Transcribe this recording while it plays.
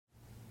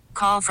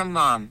call from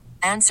mom.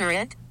 Answer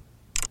it.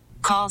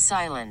 Call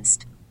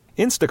silenced.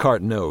 Instacart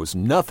knows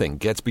nothing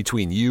gets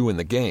between you and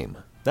the game.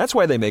 That's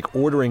why they make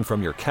ordering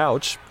from your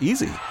couch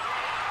easy.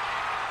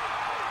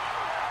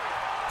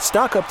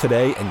 Stock up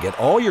today and get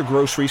all your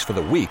groceries for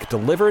the week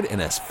delivered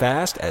in as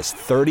fast as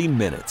 30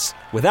 minutes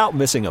without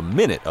missing a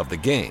minute of the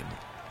game.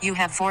 You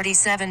have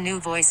 47 new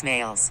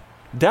voicemails.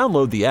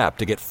 Download the app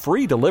to get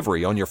free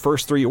delivery on your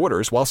first 3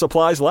 orders while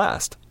supplies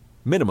last.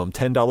 Minimum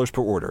 $10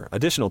 per order.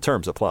 Additional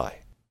terms apply.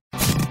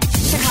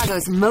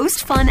 Chicago's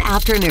most fun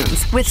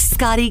afternoons with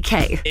Scotty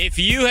K. If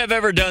you have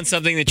ever done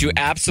something that you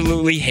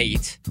absolutely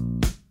hate,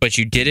 but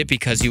you did it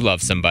because you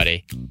love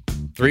somebody,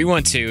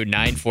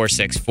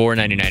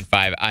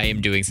 312-946-4995. I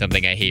am doing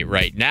something I hate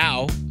right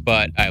now,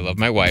 but I love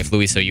my wife.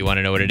 Louis, so you want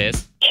to know what it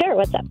is? Sure,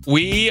 what's up?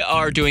 We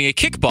are doing a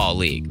kickball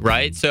league,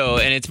 right? So,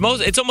 and it's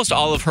almost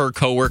all of her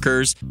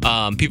coworkers,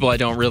 people I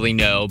don't really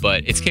know,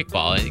 but it's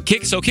kickball.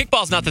 So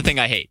kickball's not the thing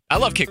I hate. I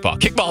love kickball.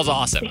 Kickball's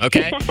awesome,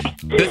 okay?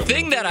 The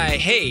thing that I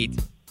hate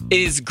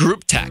is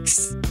group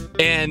texts.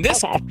 And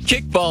this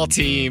kickball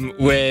team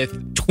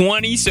with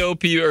 20 so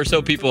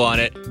people on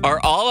it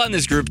are all on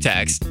this group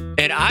text.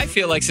 And I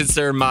feel like since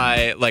they're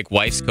my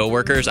wife's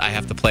coworkers, I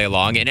have to play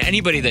along. And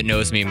anybody that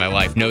knows me in my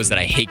life knows that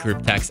I hate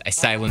group texts. I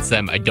silence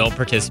them. I don't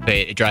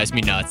participate. It drives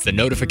me nuts. The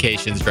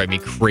notifications drive me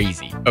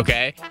crazy.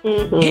 Okay?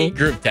 Hate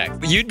group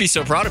text. You'd be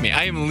so proud of me.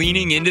 I am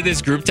leaning into this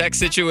group text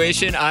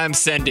situation. I'm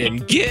sending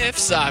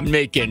gifts. I'm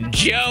making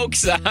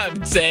jokes.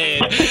 I'm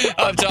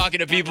talking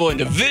to people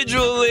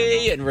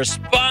individually and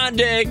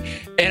responding.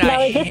 And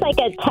now, is this like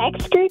a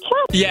text group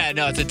chat? Yeah,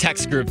 no, it's a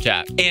text group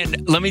chat.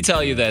 And let me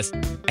tell you this.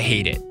 I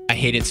hate it. I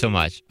hate it so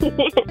much.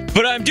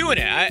 But I'm doing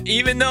it.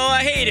 Even though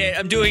I hate it,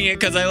 I'm doing it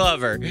because I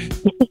love her.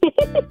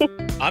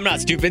 I'm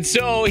not stupid.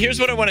 So here's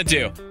what I want to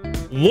do.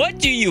 What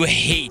do you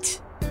hate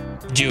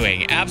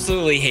doing?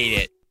 Absolutely hate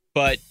it.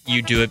 But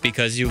you do it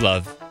because you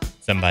love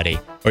somebody.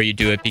 Or you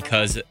do it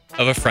because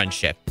of a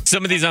friendship.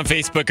 Some of these on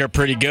Facebook are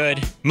pretty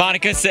good.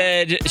 Monica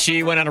said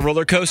she went on a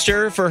roller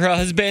coaster for her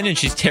husband and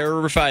she's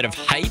terrified of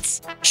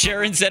heights.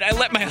 Sharon said, I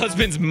let my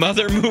husband's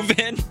mother move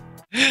in.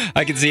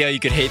 I can see how you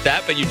could hate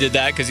that, but you did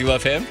that because you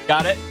love him.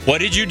 Got it? What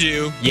did you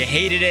do? You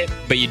hated it,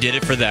 but you did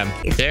it for them.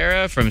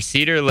 Sarah from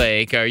Cedar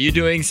Lake, are you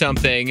doing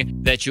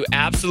something that you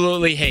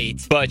absolutely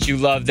hate, but you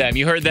love them?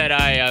 You heard that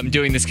I am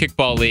doing this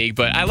kickball league,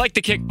 but I like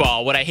the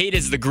kickball. What I hate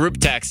is the group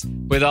text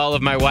with all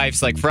of my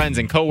wife's friends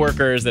and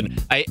coworkers,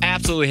 and I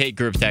absolutely hate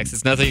group text.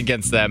 It's nothing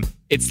against them.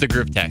 It's the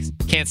group text.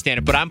 Can't stand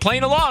it, but I'm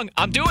playing along.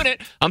 I'm doing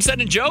it. I'm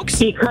sending jokes.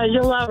 Because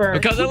you love her.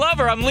 Because I love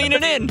her. I'm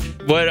leaning in.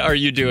 What are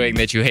you doing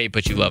that you hate,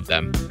 but you love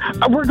them?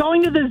 We're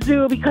going to the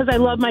zoo because I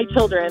love my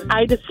children.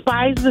 I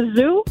despise the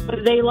zoo,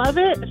 but they love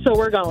it, so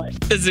we're going.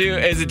 The zoo,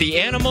 is it the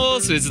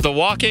animals? Is it the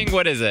walking?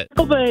 What is it?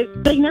 Oh,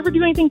 but they never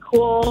do anything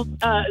cool.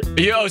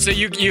 So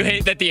you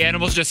hate that the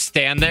animals just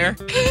stand there?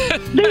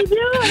 They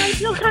do, and I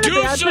feel kind of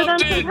bad for them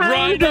sometimes.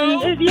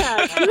 Rhino. And, do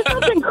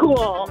something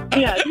cool.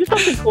 Yeah, do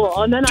something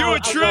cool, and then I'll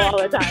go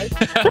all the time.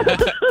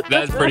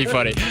 That's pretty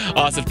funny.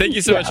 Awesome. Thank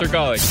you so much for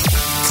calling.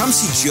 Come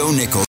see Joe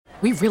Nichols.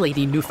 We really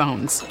need new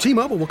phones.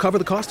 T-Mobile will cover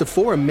the cost of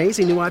 4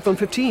 amazing new iPhone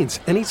 15s,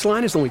 and each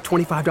line is only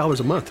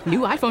 $25 a month. New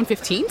iPhone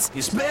 15s?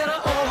 It's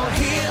better over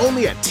here.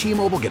 Only at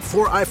T-Mobile, get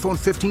 4 iPhone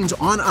 15s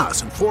on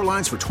us and 4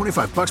 lines for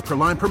 $25 per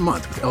line per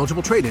month with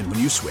eligible trade-in when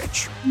you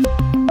switch.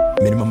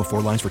 Minimum of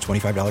 4 lines for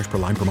 $25 per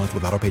line per month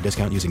with autopay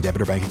discount using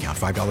debit or bank account.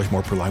 $5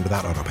 more per line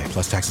without autopay,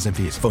 plus taxes and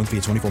fees. Phone fee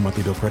at 24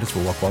 monthly bill credits for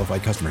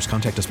well-qualified customers.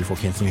 Contact us before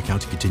canceling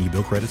account to continue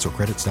bill credits or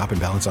credit stop and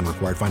balance on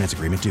required finance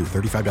agreement due.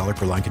 $35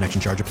 per line connection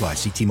charge applies.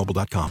 See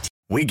T-Mobile.com.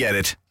 We get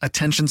it.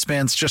 Attention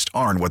spans just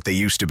aren't what they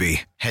used to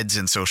be. Heads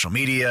in social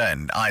media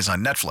and eyes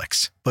on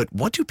Netflix. But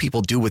what do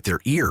people do with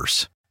their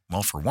ears?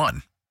 Well, for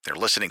one, they're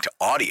listening to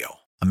audio.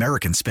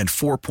 Americans spend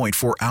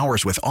 4.4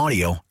 hours with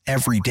audio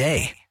every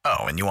day.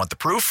 Oh, and you want the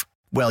proof?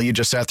 Well, you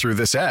just sat through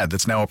this ad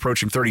that's now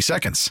approaching 30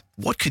 seconds.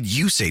 What could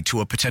you say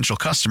to a potential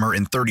customer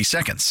in 30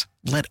 seconds?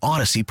 Let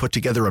Odyssey put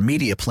together a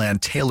media plan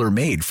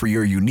tailor-made for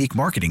your unique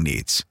marketing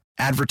needs.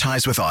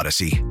 Advertise with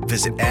Odyssey.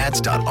 Visit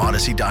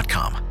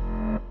ads.odyssey.com.